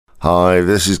Hi,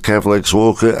 this is Kev Legs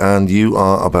Walker, and you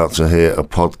are about to hear a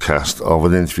podcast of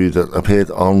an interview that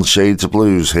appeared on Shades of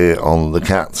Blues here on The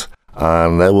Cat.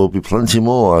 And there will be plenty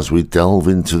more as we delve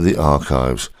into the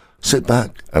archives. Sit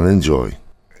back and enjoy.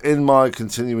 In my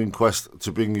continuing quest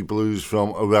to bring you blues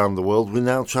from around the world, we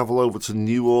now travel over to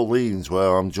New Orleans,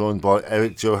 where I'm joined by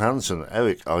Eric Johansson.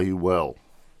 Eric, are you well?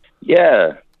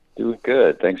 Yeah, doing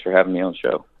good. Thanks for having me on the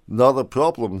show. Not a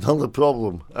problem.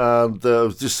 And I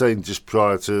was just saying just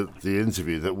prior to the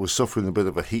interview that we're suffering a bit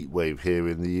of a heat wave here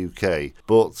in the UK,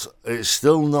 but it's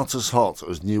still not as hot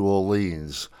as New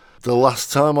Orleans. The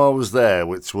last time I was there,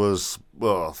 which was,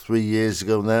 3 years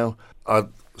ago now, I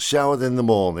showered in the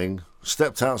morning,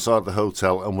 stepped outside the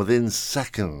hotel, and within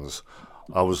seconds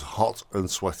I was hot and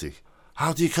sweaty.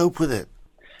 How do you cope with it?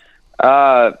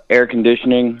 Air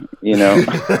conditioning,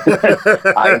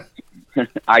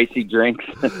 icy drinks.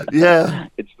 Yeah.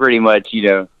 It's pretty much,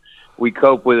 we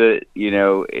cope with it.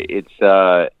 It's,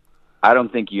 I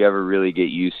don't think you ever really get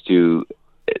used to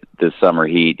the summer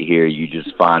heat here. You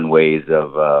just find ways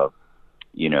of,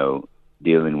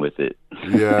 dealing with it.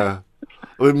 Yeah.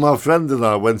 When my friend and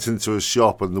I went into a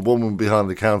shop and the woman behind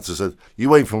the counter said,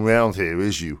 "You ain't from around here,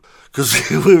 is you?" Because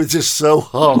we were just so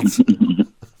hot.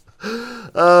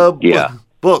 Yeah.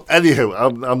 But anyhow,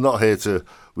 I'm not here to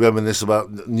reminisce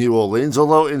about New Orleans,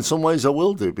 although in some ways I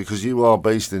will do, because you are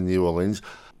based in New Orleans.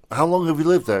 How long have you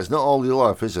lived there? It's not all your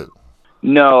life, is it?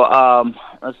 No,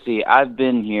 let's see. I've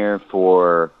been here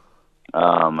for,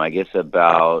 I guess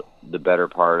about the better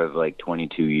part of like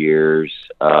 22 years.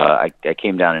 I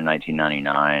came down in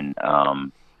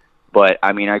 1999. But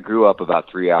I mean, I grew up about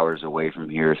 3 hours away from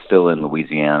here, still in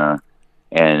Louisiana.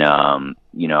 And,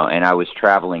 and I was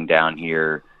traveling down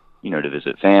here, to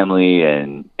visit family,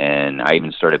 and I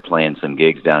even started playing some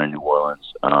gigs down in New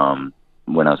Orleans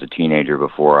when I was a teenager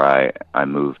before I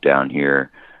moved down here.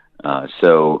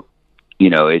 So,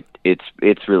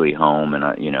 it's really home, and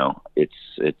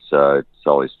it's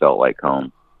always felt like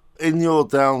home. In your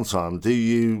downtime, do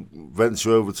you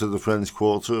venture over to the French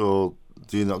Quarter, or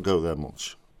do you not go there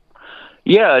much?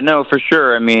 Yeah, no, for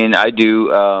sure. I mean, I do.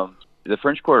 The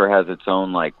French Quarter has its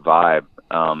own like vibe.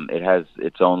 It has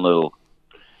its own little,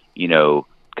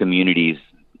 communities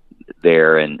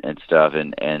there and stuff.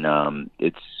 And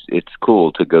it's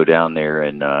cool to go down there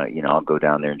and, I'll go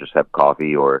down there and just have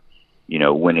coffee, or,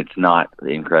 when it's not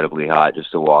incredibly hot,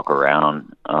 just to walk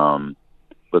around.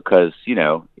 Because,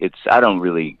 I don't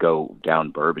really go down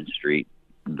Bourbon Street.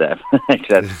 That's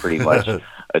pretty much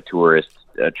a tourist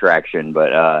attraction.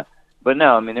 But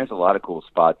no, I mean, there's a lot of cool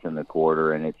spots in the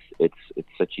quarter, and it's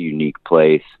such a unique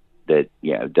place that,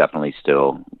 definitely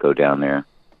still go down there.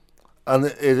 And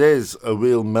it is a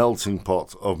real melting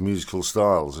pot of musical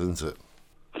styles, isn't it?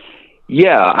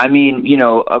 Yeah, I mean,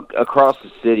 across the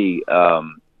city,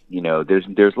 there's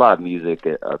a lot of music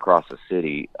across the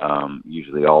city,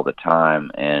 usually all the time,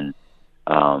 and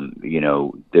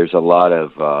there's a lot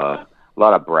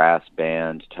of brass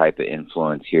band type of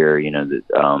influence here.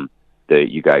 That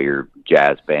you got your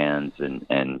jazz bands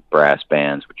and brass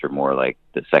bands, which are more like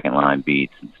the second line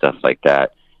beats and stuff like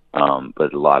that.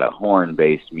 But a lot of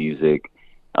horn-based music,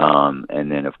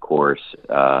 and then of course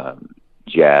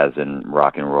jazz and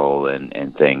rock and roll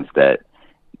and things that.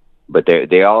 But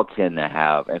they all tend to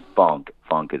have, and funk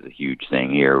is a huge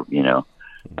thing here,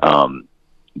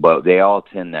 but they all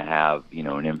tend to have an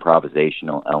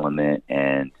improvisational element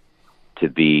and to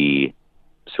be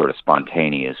sort of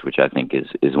spontaneous, which I think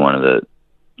is one of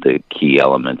the key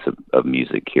elements of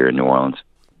music here in New Orleans.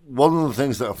 One of the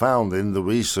things that I found in the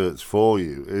research for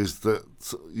you is that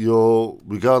you're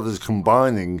regarded as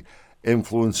combining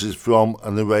influences from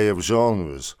an array of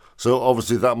genres. So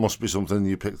obviously that must be something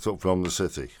you picked up from the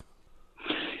city.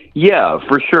 Yeah,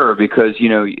 for sure, because,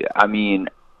 I mean,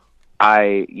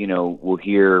 I will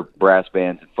hear brass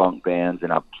bands and funk bands,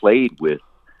 and I've played with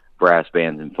brass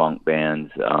bands and funk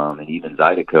bands, and even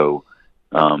Zydeco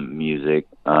music,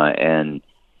 and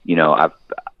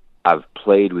I've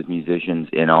played with musicians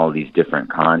in all these different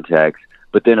contexts.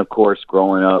 But then, of course,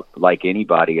 growing up, like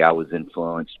anybody, I was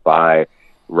influenced by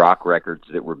rock records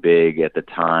that were big at the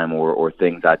time, or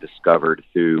things I discovered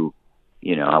through,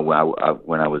 when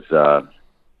I was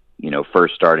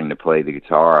first starting to play the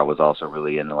guitar. I was also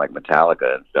really into like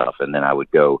Metallica and stuff, and then I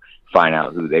would go find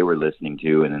out who they were listening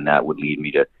to, and then that would lead me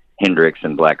to Hendrix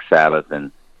and Black Sabbath,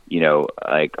 and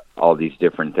like all these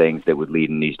different things that would lead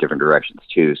in these different directions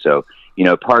too. So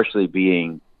partially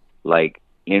being like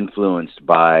influenced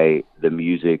by the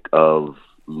music of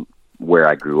where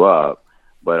I grew up,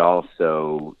 but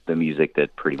also the music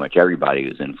that pretty much everybody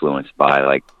was influenced by,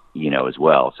 like, as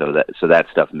well. So that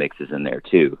stuff mixes in there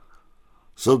too.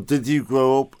 So did you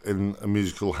grow up in a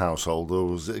musical household, or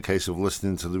was it a case of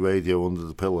listening to the radio under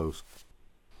the pillows?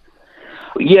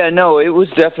 Yeah, no, it was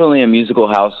definitely a musical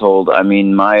household. I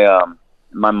mean, my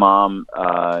mom,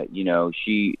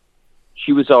 she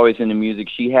was always into music.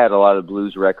 She had a lot of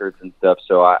blues records and stuff,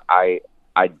 so I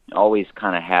always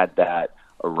kind of had that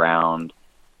around.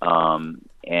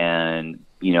 And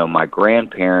my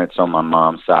grandparents on my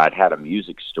mom's side had a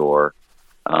music store,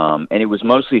 and it was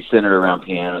mostly centered around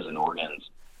pianos and organs.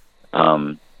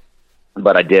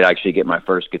 But I did actually get my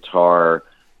first guitar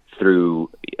through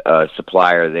a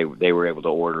supplier. They were able to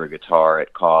order a guitar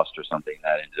at cost or something.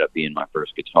 That ended up being my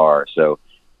first guitar. So,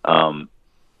 my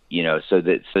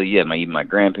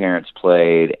grandparents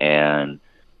played, and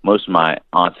most of my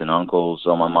aunts and uncles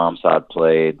on my mom's side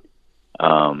played.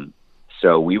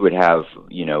 So we would have,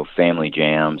 family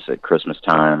jams at Christmas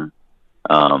time.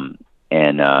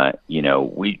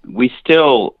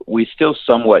 We still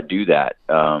somewhat do that.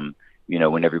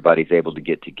 When everybody's able to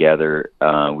get together,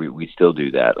 we still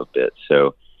do that a bit.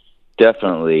 So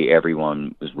definitely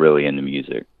everyone was really into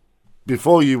music.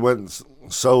 Before you went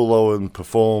solo and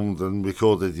performed and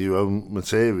recorded your own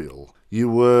material, you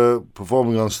were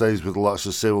performing on stage with lots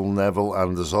of Cyril Neville,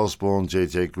 Anders Osborne,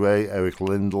 J.J. Grey, Eric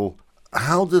Lindell.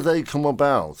 How do they come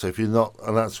about if you're not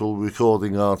an actual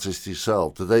recording artist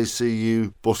yourself? Do they see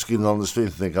you busking on the street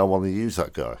and think, I want to use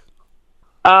that guy?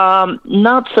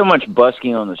 Not so much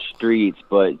busking on the streets,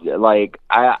 but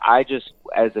I just,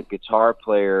 as a guitar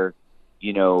player,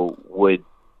 would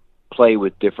play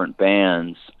with different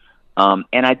bands.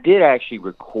 And I did actually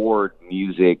record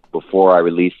music before I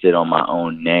released it on my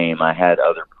own name. I had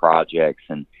other projects,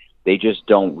 and they just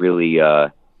don't really, I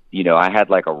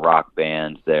had like a rock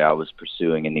band that I was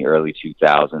pursuing in the early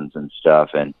 2000s and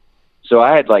stuff. And so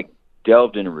I had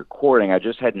delved into recording. I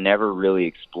just had never really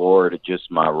explored just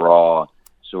my raw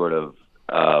sort of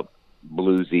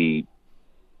bluesy,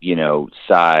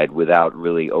 side without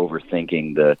really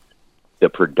overthinking the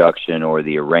production or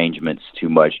the arrangements too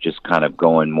much, just kind of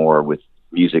going more with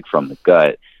music from the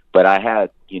gut. But I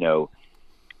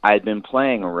had been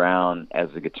playing around as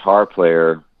a guitar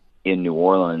player in New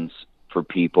Orleans for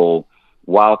people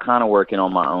while kind of working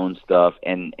on my own stuff.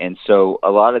 And so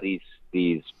a lot of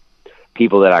these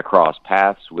people that I cross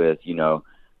paths with,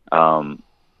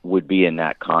 would be in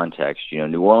that context.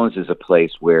 New Orleans is a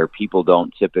place where people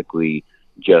don't typically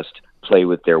just play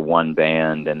with their one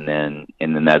band and then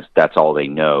that's all they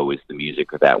know is the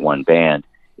music of that one band.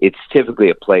 It's typically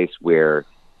a place where,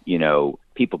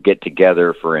 people get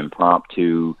together for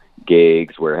impromptu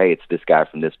gigs where, hey, it's this guy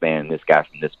from this band, this guy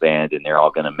from this band, and they're all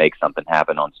going to make something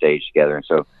happen on stage together. And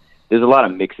so there's a lot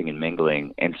of mixing and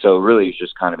mingling. And so really it's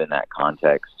just kind of in that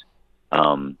context.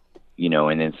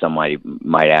 And then somebody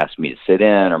might ask me to sit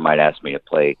in or might ask me to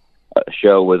play a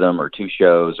show with them or two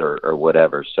shows or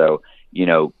whatever. So,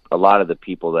 a lot of the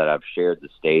people that I've shared the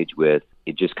stage with,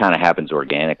 it just kind of happens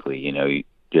organically,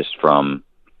 just from,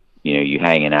 you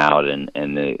hanging out and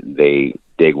they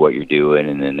dig what you're doing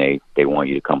and then they want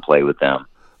you to come play with them.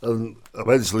 And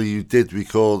eventually you did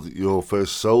record your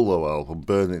first solo album,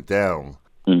 Burn It Down.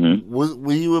 Mm-hmm.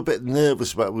 Were you a bit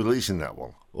nervous about releasing that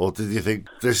one? Or did you think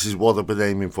this is what I've been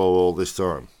aiming for all this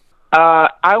time?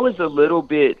 I was a little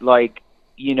bit I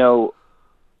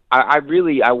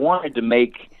wanted to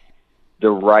make the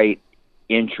right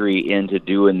entry into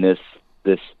doing this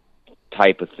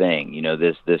type of thing,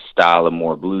 this style of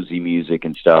more bluesy music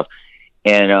and stuff.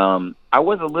 And I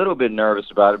was a little bit nervous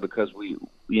about it because we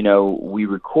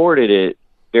recorded it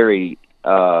very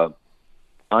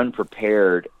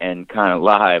unprepared and kind of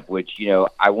live, which,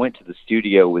 I went to the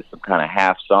studio with some kind of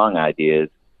half song ideas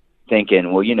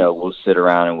thinking, well, we'll sit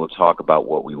around and we'll talk about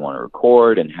what we want to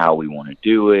record and how we want to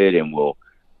do it. And we'll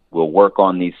work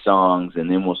on these songs and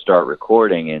then we'll start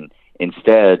recording. And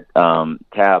instead,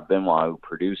 Tab Benoit, who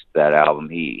produced that album,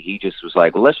 he just was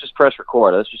like, well, let's just press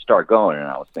record. Let's just start going. And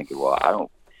I was thinking, well, I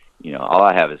don't, all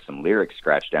I have is some lyrics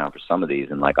scratched down for some of these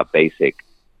and like a basic,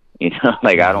 I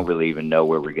don't really even know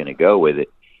where we're going to go with it.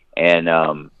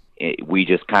 And we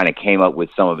just kind of came up with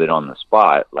some of it on the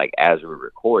spot, like as we were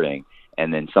recording.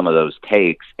 And then some of those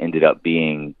takes ended up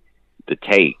being the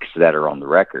takes that are on the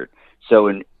record. So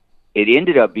it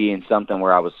ended up being something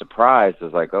where I was surprised. I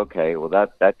was like, okay, well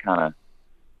that kind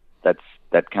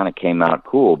of came out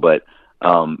cool. But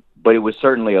it was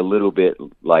certainly a little bit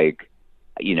like,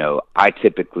 I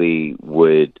typically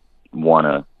would want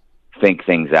to think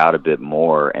things out a bit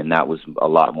more, and that was a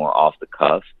lot more off the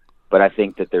cuff. But I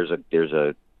think that there's a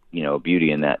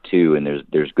beauty in that too, and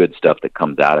there's good stuff that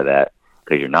comes out of that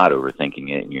because you're not overthinking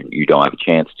it and you don't have a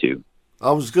chance to.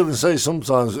 I was going to say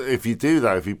sometimes if you do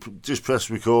that, if you just press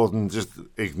record and just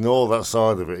ignore that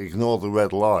side of it, ignore the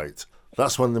red light,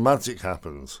 that's when the magic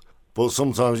happens. But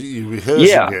sometimes you're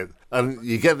rehearsing it and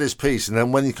you get this piece, and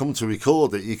then when you come to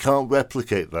record it, you can't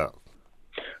replicate that.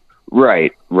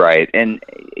 Right. And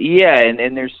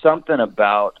and there's something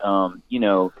about,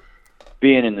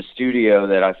 being in the studio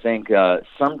that I think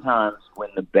sometimes when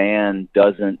the band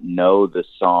doesn't know the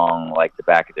song like the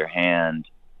back of their hand,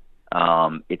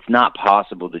 it's not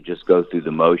possible to just go through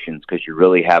the motions because you're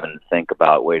really having to think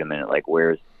about, wait a minute, like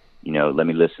where's, let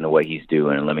me listen to what he's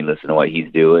doing and let me listen to what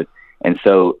he's doing. And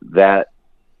so that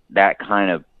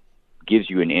kind of gives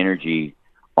you an energy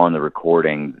on the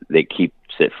recording that keeps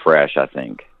it fresh, I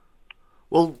think.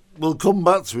 Well, we'll come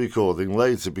back to recording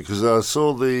later because I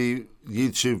saw the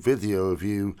YouTube video of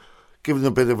you giving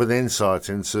a bit of an insight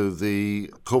into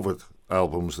the covered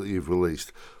albums that you've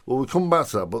released. Well, we'll come back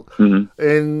to that, but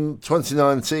in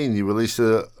 2019 you released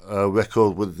a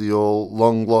record with your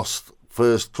long-lost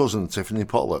first cousin, Tiffany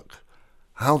Pollack.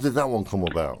 How did that one come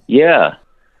about? Yeah.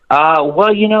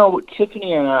 Well,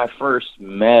 Tiffany and I first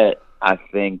met, I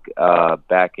think,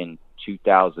 back in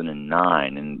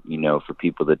 2009. And, for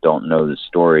people that don't know the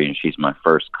story, and she's my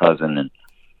first cousin, and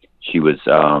she was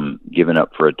given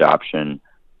up for adoption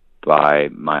by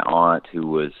my aunt who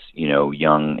was,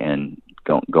 young and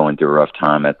going through a rough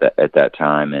time at that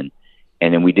time. And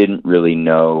then we didn't really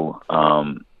know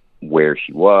where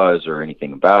she was or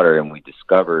anything about her. And we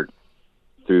discovered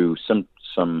through some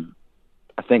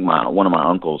I think one of my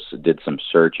uncles did some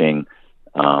searching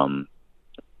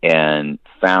and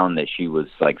found that she was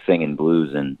like singing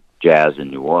blues and jazz in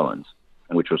New Orleans,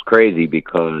 which was crazy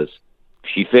because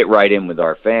she fit right in with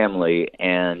our family,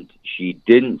 and she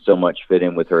didn't so much fit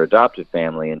in with her adopted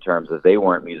family in terms of they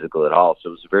weren't musical at all. So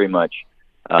it was very much,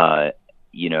 the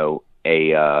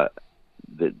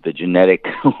genetic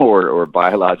or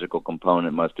biological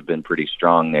component must have been pretty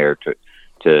strong there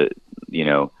to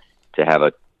have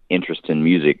a interest in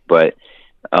music. But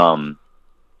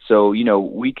so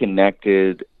we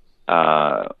connected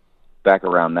back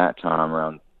around that time,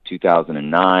 around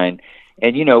 2009.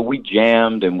 And, we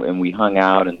jammed and we hung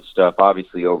out and stuff,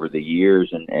 obviously, over the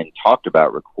years and talked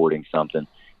about recording something,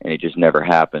 and it just never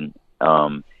happened.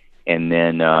 And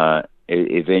then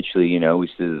eventually,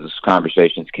 these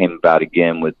conversations came about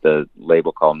again with the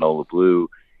label called Nola Blue,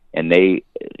 and they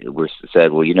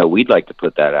said, well, we'd like to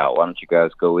put that out. Why don't you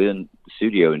guys go in the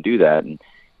studio and do that? And,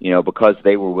 because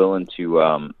they were willing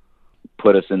to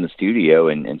put us in the studio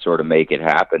and sort of make it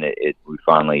happen, we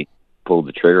finally pulled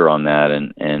the trigger on that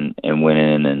and went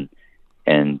in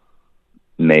and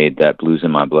made that Blues in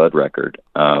My Blood record,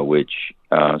 which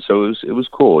so it was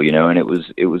cool, and it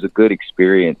was a good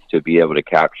experience to be able to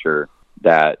capture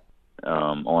that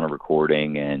on a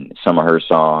recording, and some of her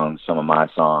songs, some of my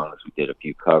songs. We did a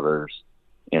few covers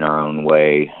in our own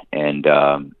way, and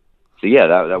so yeah,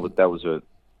 that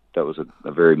was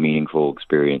a very meaningful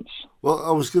experience. Well,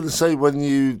 I was going to say, when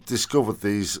you discovered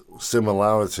these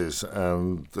similarities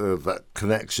and that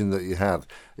connection that you had,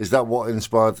 is that what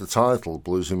inspired the title,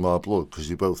 Blues in My Blood? Because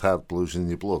you both had blues in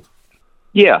your blood.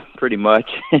 Yeah, pretty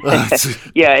much.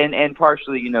 Yeah, and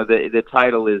partially, the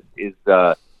title is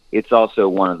it's also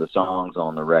one of the songs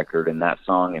on the record, and that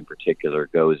song in particular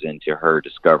goes into her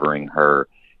discovering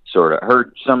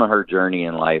some of her journey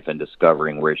in life and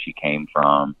discovering where she came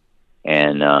from.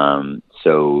 And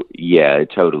so yeah,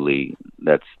 totally.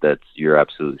 That's you're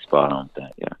absolutely spot on with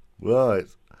that. Yeah. Right.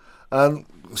 And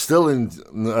still in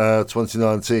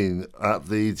 2019 at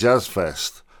the Jazz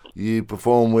Fest, you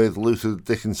performed with Luther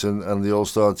Dickinson and the All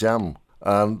Star Jam,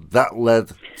 and that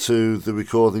led to the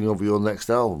recording of your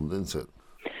next album, didn't it?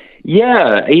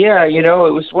 Yeah.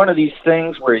 It was one of these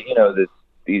things where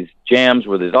these jams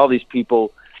where there's all these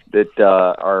people that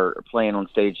are playing on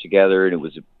stage together, and it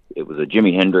was a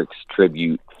Jimi Hendrix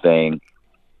tribute thing.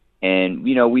 And,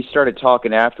 we started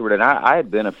talking afterward, and I had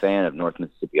been a fan of North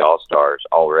Mississippi All-Stars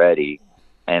already,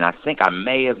 and I think I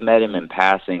may have met him in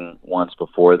passing once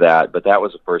before that, but that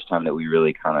was the first time that we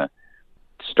really kind of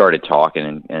started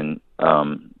talking and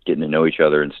getting to know each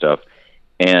other and stuff.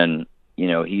 And,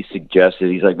 he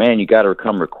suggested, he's like, man, you got to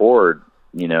come record.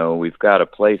 We've got a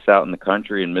place out in the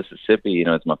country in Mississippi,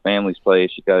 it's my family's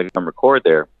place. You got to come record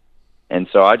there. And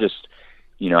so I just,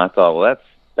 I thought, well,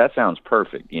 that sounds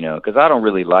perfect, because I don't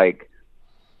really like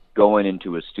going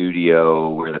into a studio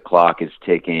where the clock is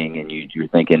ticking and you're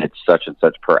thinking it's such and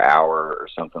such per hour or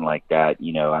something like that.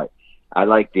 I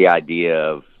like the idea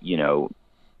of,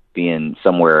 being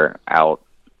somewhere out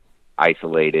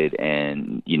isolated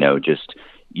and, just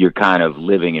you're kind of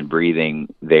living and breathing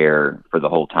there for the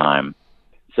whole time.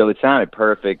 so it sounded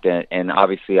perfect, and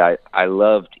obviously I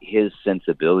loved his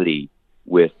sensibility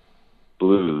with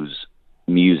blues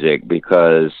music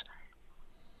because,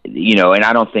 and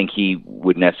I don't think he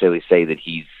would necessarily say that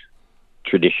he's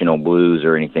traditional blues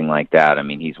or anything like that. I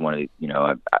mean, he's one of the,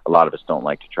 a lot of us don't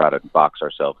like to try to box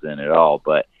ourselves in at all,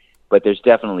 but there's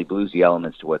definitely bluesy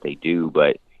elements to what they do,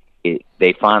 but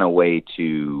they find a way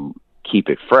to keep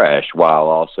it fresh while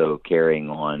also carrying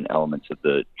on elements of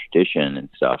the tradition and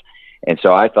stuff. And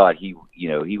so I thought he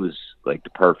was like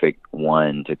the perfect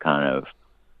one to kind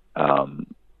of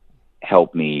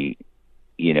help me,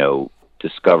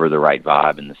 discover the right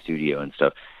vibe in the studio and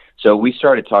stuff. So we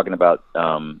started talking about,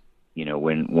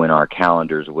 when our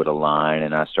calendars would align,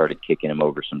 and I started kicking him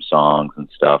over some songs and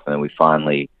stuff. And then we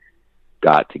finally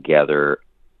got together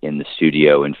in the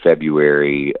studio in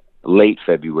late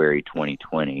February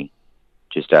 2020,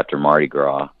 just after Mardi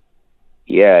Gras.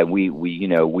 Yeah,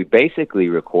 we basically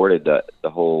recorded the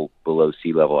whole Below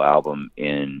Sea Level album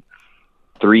in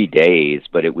 3 days,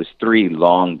 but it was 3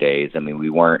 long days. I mean,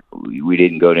 we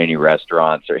didn't go to any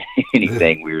restaurants or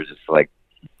anything. We were just like,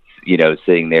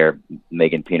 sitting there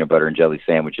making peanut butter and jelly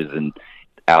sandwiches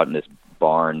out in this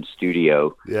barn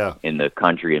studio in the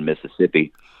country in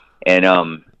Mississippi. And,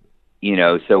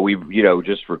 so we,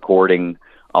 just recording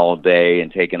all day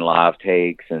and taking live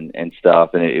takes and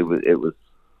stuff. And it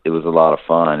was a lot of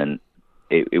fun. And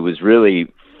it was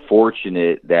really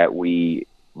fortunate that we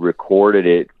recorded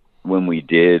it when we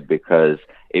did, because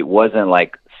it wasn't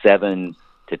like 7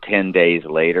 to 10 days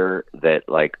later that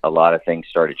like a lot of things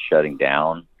started shutting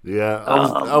down. Yeah,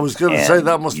 I was going to say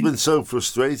that must have been so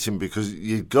frustrating, because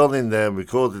you'd gone in there and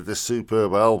recorded this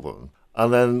superb album,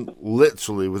 and then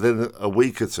literally within a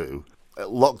week or two,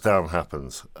 lockdown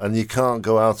happens, and you can't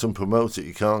go out and promote it,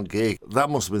 you can't gig. That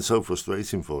must have been so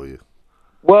frustrating for you.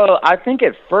 Well, I think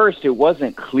at first it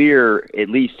wasn't clear, at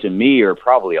least to me, or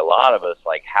probably a lot of us,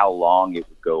 like how long it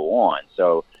would go on.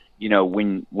 So,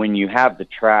 when you have the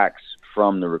tracks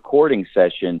from the recording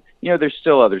session, there's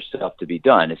still other stuff to be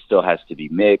done. It still has to be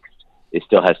mixed. It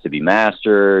still has to be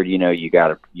mastered. You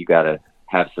gotta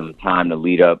have some time to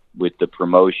lead up with the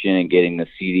promotion and getting the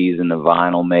CDs and the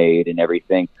vinyl made and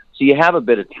everything. So you have a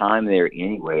bit of time there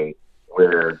anyway,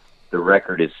 where the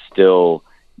record is still,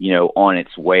 on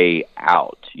its way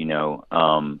out,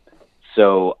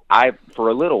 So for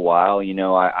a little while,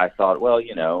 I thought, well,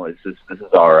 this is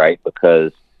all right,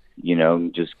 because,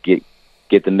 just get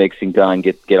the mixing done,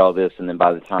 get all this, and then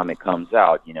by the time it comes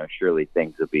out, surely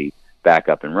things will be back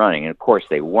up and running. And of course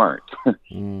they weren't.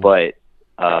 But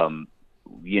so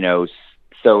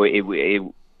it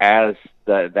as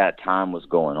that time was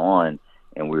going on,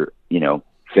 and we're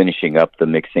finishing up the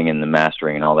mixing and the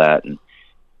mastering and all that,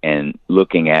 and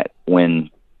looking at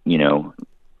when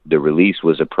the release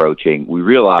was approaching, we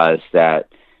realized that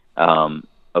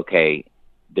okay,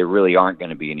 there really aren't going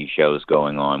to be any shows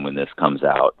going on when this comes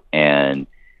out, and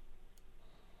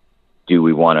do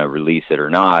we want to release it or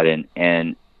not?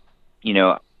 And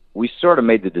we sort of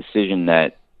made the decision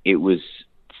that it was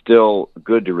still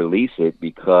good to release it,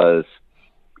 because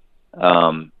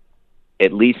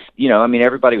at least,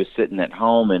 everybody was sitting at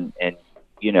home, and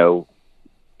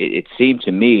it seemed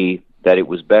to me that it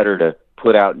was better to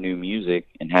put out new music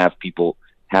and have people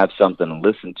have something to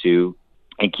listen to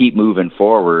and keep moving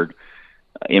forward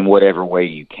in whatever way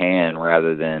you can,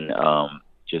 rather than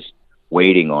just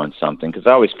waiting on something. Because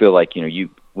I always feel like,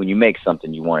 when you make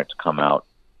something, you want it to come out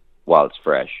while it's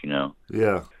fresh,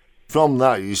 Yeah. From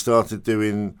that, you started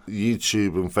doing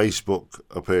YouTube and Facebook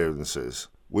appearances,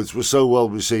 which were so well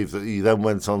received that you then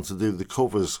went on to do the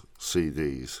covers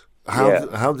CDs.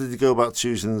 How did you go about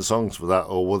choosing the songs for that,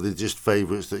 or were they just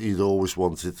favourites that you'd always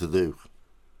wanted to do?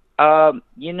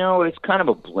 It's kind of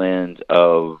a blend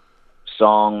of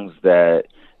songs that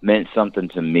meant something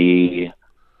to me,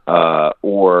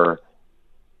 or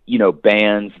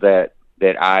bands that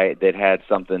had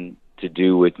something to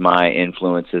do with my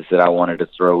influences that I wanted to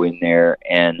throw in there,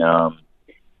 and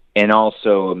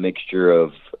also a mixture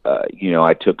of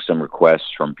I took some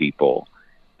requests from people,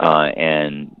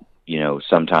 and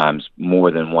sometimes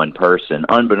more than one person,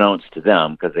 unbeknownst to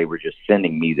them, because they were just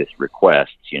sending me this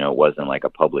request. It wasn't like a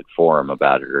public forum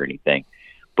about it or anything.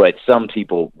 But some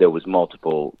people, there was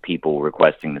multiple people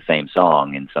requesting the same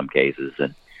song in some cases,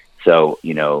 and so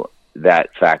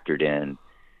that factored in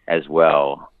as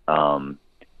well.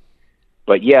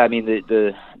 But yeah, I mean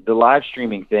the live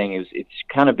streaming thing it's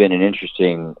kind of been an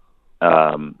interesting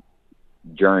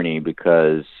journey,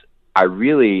 because I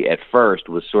really at first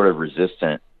was sort of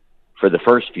resistant for the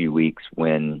first few weeks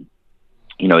when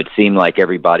it seemed like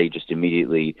everybody just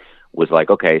immediately was like,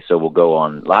 okay, so we'll go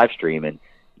on live stream, and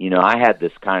I had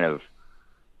this kind of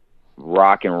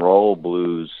rock and roll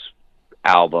blues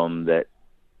album that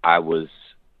I was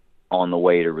on the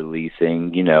way to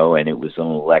releasing, you know, and it was an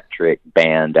electric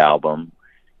band album.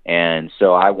 And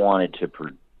so I wanted to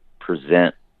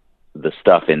present the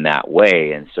stuff in that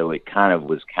way. And so it kind of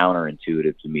was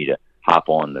counterintuitive to me to hop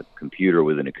on the computer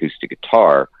with an acoustic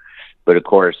guitar. But of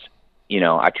course, you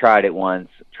know, I tried it once,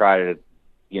 tried it,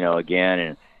 you know, again,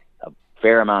 and a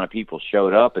fair amount of people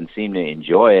showed up and seemed to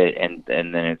enjoy it. And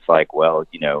then it's like, well,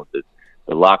 you know, the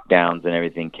lockdowns and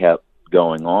everything kept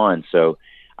going on. So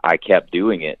I kept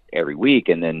doing it every week.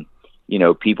 And then, you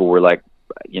know, people were like,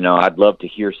 you know, I'd love to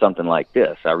hear something like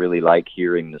this. I really like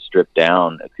hearing the stripped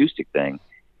down acoustic thing.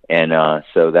 And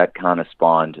so that kind of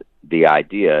spawned the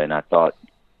idea. And I thought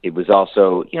it was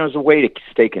also, you know, it was a way to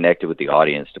stay connected with the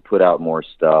audience, to put out more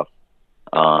stuff,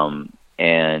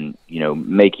 and, you know,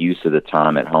 make use of the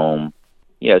time at home.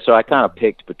 Yeah, so I kind of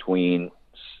picked between,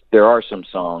 there are some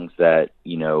songs that,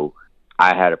 you know,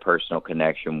 I had a personal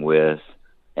connection with,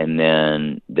 and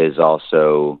then there's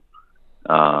also,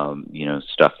 you know,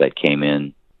 stuff that came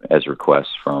in as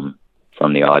requests from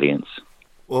the audience.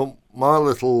 Well, my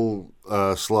little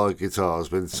slide guitar has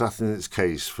been sat in its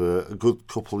case for a good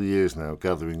couple of years now,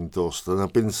 gathering dust, and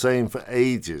I've been saying for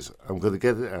ages, I'm going to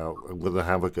get it out, I'm going to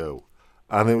have a go.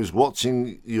 And it was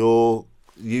watching your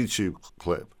YouTube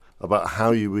clip about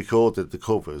how you recorded the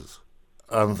covers,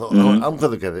 and I thought, I'm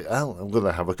going to get it out, I'm going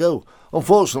to have a go.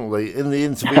 Unfortunately, in the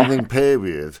intervening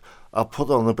period, I put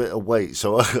on a bit of weight,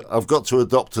 so I've got to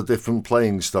adopt a different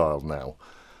playing style now.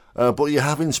 But you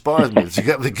have inspired me to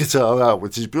get the guitar out,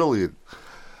 which is brilliant.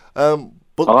 But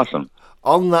awesome.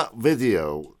 On that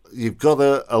video, you've got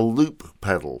a loop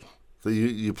pedal. So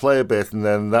you play a bit, and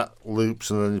then that loops,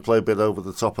 and then you play a bit over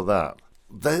the top of that.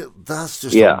 That's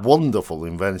just a wonderful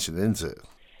invention, isn't it?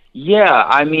 Yeah,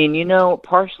 I mean, you know,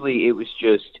 partially it was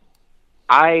just,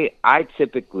 I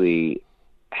typically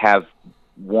have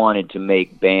wanted to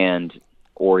make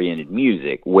band-oriented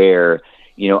music where,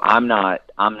 you know, I'm not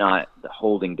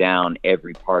holding down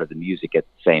every part of the music at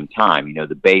the same time. You know,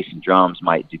 the bass and drums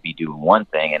might be doing one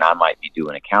thing, and I might be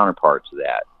doing a counterpart to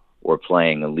that, or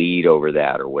playing a lead over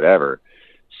that, or whatever.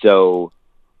 So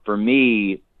for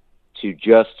me to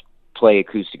just play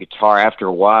acoustic guitar, after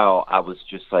a while, I was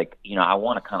just like, you know, I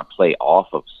want to kind of play off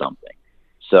of something.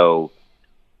 So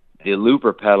the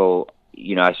looper pedal,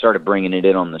 you know, I started bringing it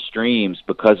in on the streams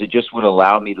because it just would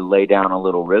allow me to lay down a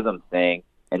little rhythm thing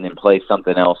and then play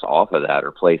something else off of that,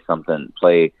 or play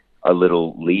a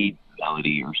little lead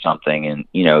melody or something. And,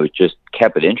 you know, it just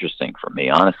kept it interesting for me,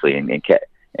 honestly,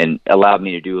 and allowed me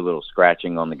to do a little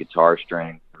scratching on the guitar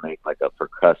string to make like a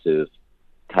percussive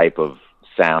type of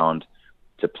sound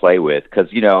to play with. Cause,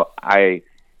 you know,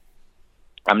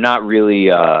 I'm not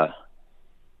really,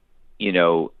 you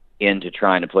know, into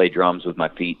trying to play drums with my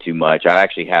feet too much. I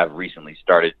actually have recently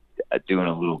started doing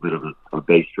a little bit of a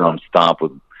bass drum stomp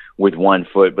with one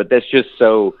foot, but that's just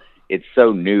it's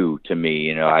so new to me.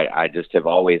 You know, I just have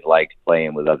always liked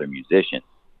playing with other musicians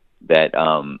that,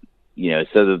 you know,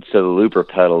 so the looper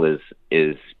pedal was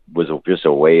just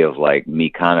a way of like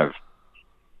me kind of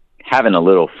having a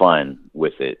little fun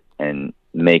with it and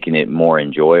making it more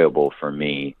enjoyable for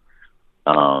me,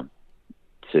 to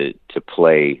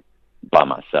play by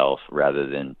myself rather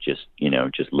than just, you know,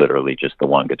 just literally just the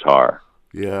one guitar.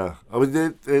 Yeah, I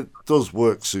mean, it does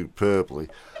work superbly.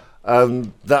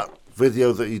 And that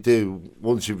video that you do,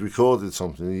 once you've recorded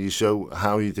something, you show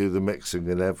how you do the mixing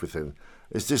and everything.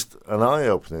 It's just an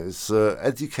eye-opener. It's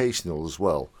educational as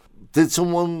well. Did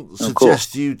someone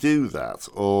suggest you do that?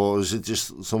 Or is it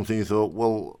just something you thought,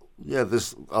 well, yeah,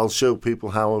 I'll show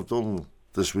people how I've done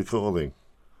this recording?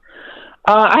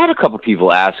 I had a couple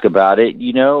people ask about it.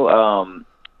 You know,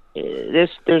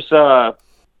 it's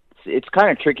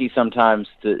kind of tricky sometimes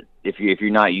if you're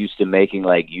not used to making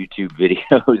like YouTube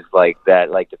videos like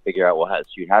that, like to figure out, well,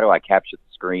 how do I capture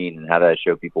the screen, and how do I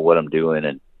show people what I'm doing,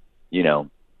 and, you know,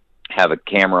 have a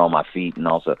camera on my feet, and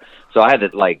also, so I had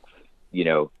to, like, you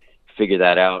know, figure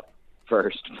that out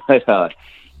first.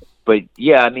 But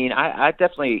yeah, I mean, I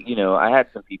definitely, you know, I had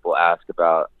some people ask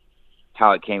about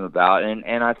how it came about,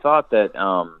 and I thought that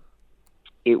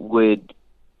the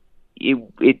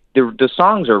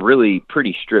songs are really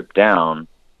pretty stripped down,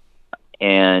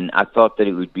 and I thought that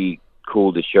it would be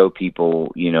cool to show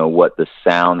people, you know, what the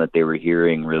sound that they were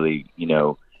hearing really, you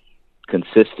know,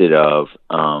 consisted of,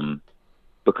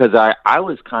 because I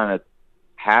was kind of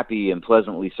happy and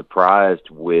pleasantly surprised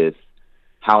with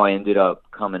how I ended up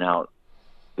coming out,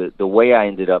 the way I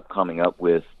ended up coming up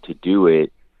with to do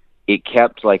it. It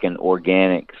kept like an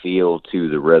organic feel to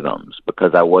the rhythms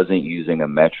because I wasn't using a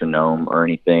metronome or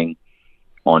anything.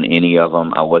 on any of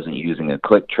them. I wasn't using a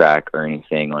click track or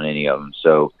anything on any of them.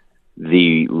 So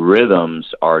the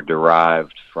rhythms are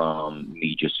derived from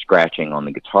me just scratching on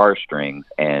the guitar strings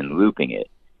and looping it.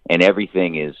 And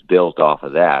everything is built off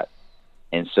of that.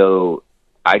 And so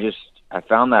I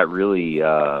found that really, it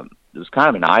was kind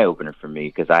of an eye opener for me,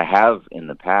 because I have in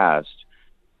the past,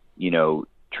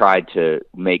 tried to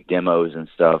make demos and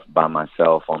stuff by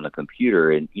myself on the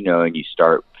computer, and, and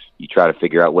you try to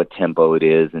figure out what tempo it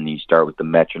is, and you start with the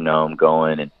metronome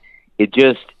going, and it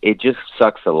just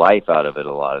sucks the life out of it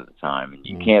a lot of the time, and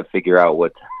you can't figure out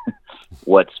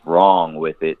what's wrong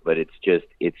with it. But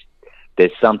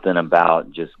there's something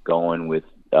about just going with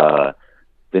the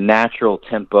natural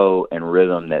tempo and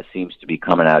rhythm that seems to be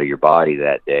coming out of your body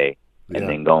that day, and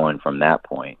then going from that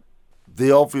point.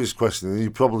 The obvious question, and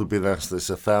you've probably been asked this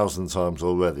 1,000 times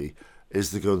already,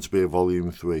 is there going to be a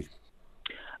volume 3?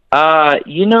 I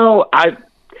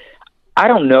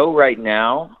don't know right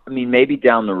now. I mean, maybe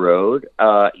down the road.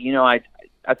 I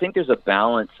think there's a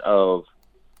balance of,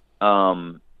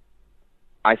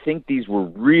 I think these were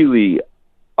really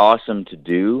awesome to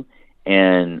do,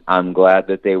 and I'm glad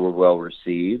that they were well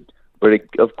received. But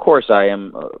of course, I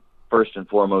am first and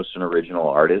foremost an original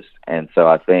artist, and so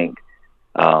I think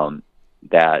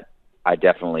that I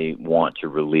definitely want to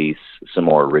release some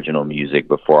more original music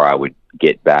before I would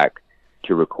get back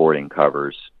to recording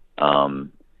covers,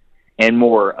 and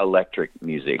more electric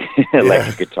music,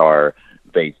 electric guitar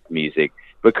based music,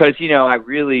 because, I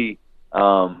really,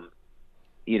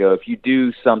 if you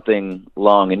do something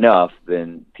long enough,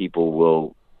 then people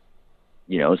will,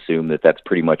 assume that that's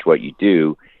pretty much what you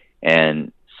do.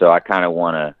 And so I kind of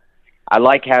I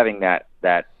like having that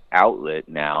outlet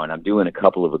now, and I'm doing a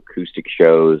couple of acoustic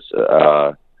shows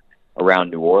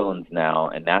around New Orleans now,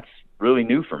 and that's really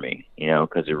new for me,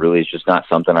 because it really is just not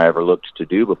something I ever looked to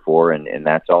do before, and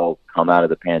that's all come out of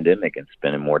the pandemic and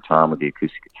spending more time with the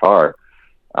acoustic guitar,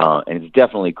 and it's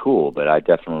definitely cool. But I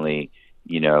definitely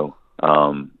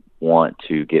want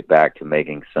to get back to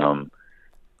making some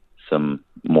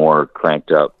more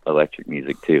cranked up electric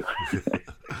music too.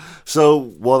 So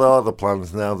what are the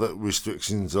plans now that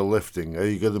restrictions are lifting? Are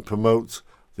you going to promote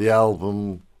the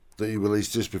album that you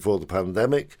released just before the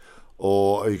pandemic,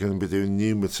 or are you going to be doing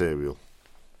new material?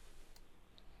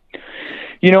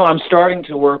 I'm starting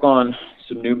to work on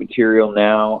some new material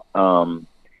now,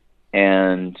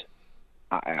 and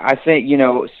I think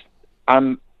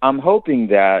I'm hoping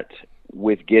that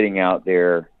with getting out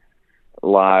there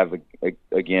live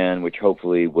again, which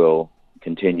hopefully will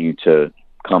continue to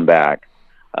come back,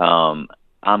 I'm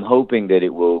hoping that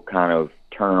it will kind of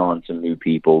turn on some new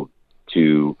people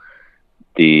to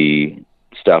the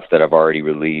stuff that I've already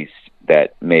released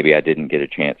that maybe I didn't get a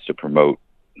chance to promote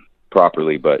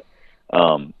properly. But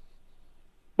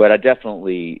I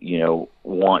definitely,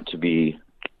 want to be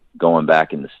going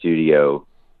back in the studio,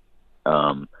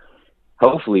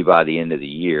 hopefully by the end of the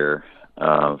year,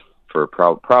 for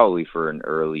probably for an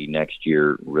early next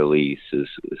year release is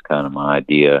kind of my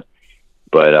idea.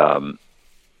 But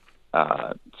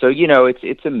so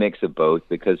it's a mix of both,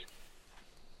 because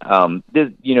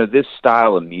this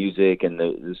style of music and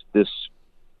the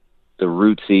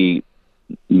rootsy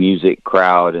music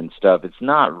crowd and stuff, it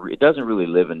doesn't really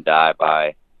live and die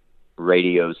by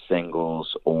radio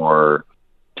singles or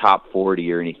top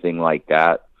 40 or anything like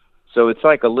that. So it's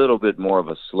like a little bit more of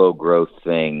a slow growth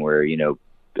thing where,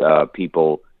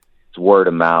 people, it's word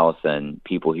of mouth, and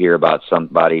people hear about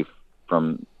somebody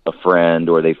from a friend,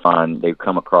 or they've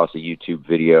come across a YouTube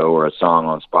video or a song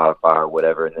on Spotify or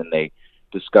whatever, and then they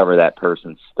discover that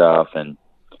person's stuff. And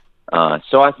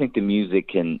so I think the music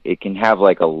can have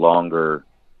like a longer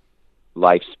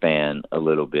lifespan a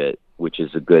little bit, which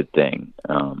is a good thing.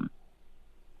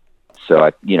 So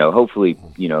I, hopefully,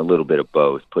 a little bit of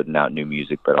both, putting out new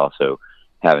music, but also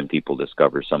having people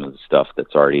discover some of the stuff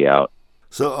that's already out.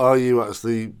 So are you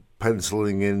actually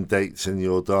penciling in dates in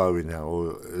your diary now,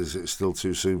 or is it still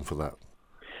too soon for that?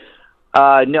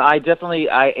 No, I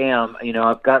am.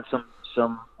 I've got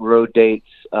some road dates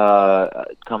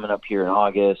coming up here in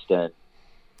August, and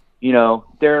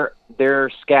they're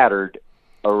scattered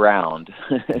around.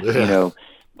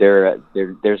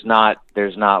 There's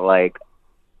not like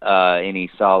any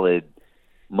solid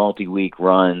multi-week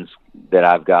runs that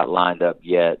I've got lined up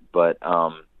yet, but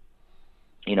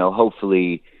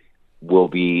hopefully we'll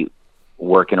be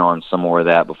working on some more of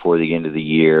that before the end of the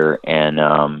year,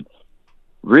 and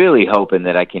really hoping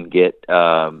that I can get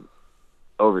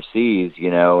overseas,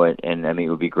 and I mean, it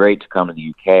would be great to come to the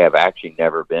UK. I've actually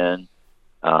never been,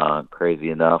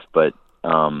 crazy enough, but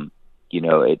I'm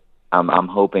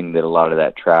hoping that a lot of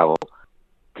that travel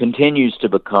continues to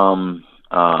become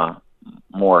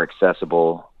more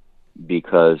accessible,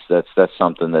 because that's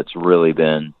something that's really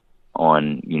been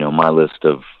on, my list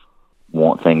of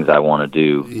things I want to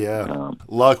do. Yeah.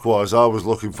 Likewise, I was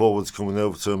looking forward to coming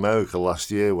over to America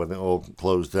last year when it all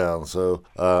closed down. So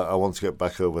I want to get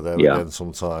back over there again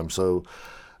sometime. So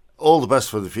all the best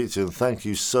for the future, and thank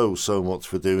you so much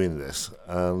for doing this.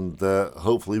 And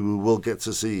hopefully we will get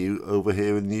to see you over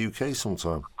here in the UK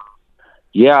sometime.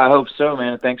 Yeah, I hope so,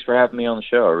 man. Thanks for having me on the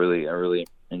show. I really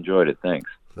enjoyed it.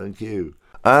 Thanks. Thank you.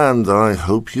 And I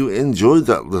hope you enjoyed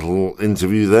that little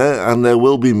interview there, and there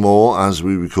will be more as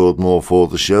we record more for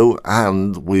the show,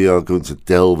 and we are going to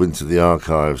delve into the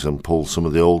archives and pull some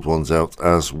of the old ones out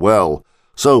as well.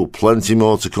 So, plenty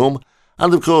more to come,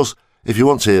 and of course, if you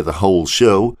want to hear the whole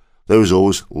show, there is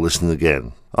always Listen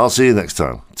Again. I'll see you next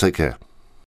time. Take care.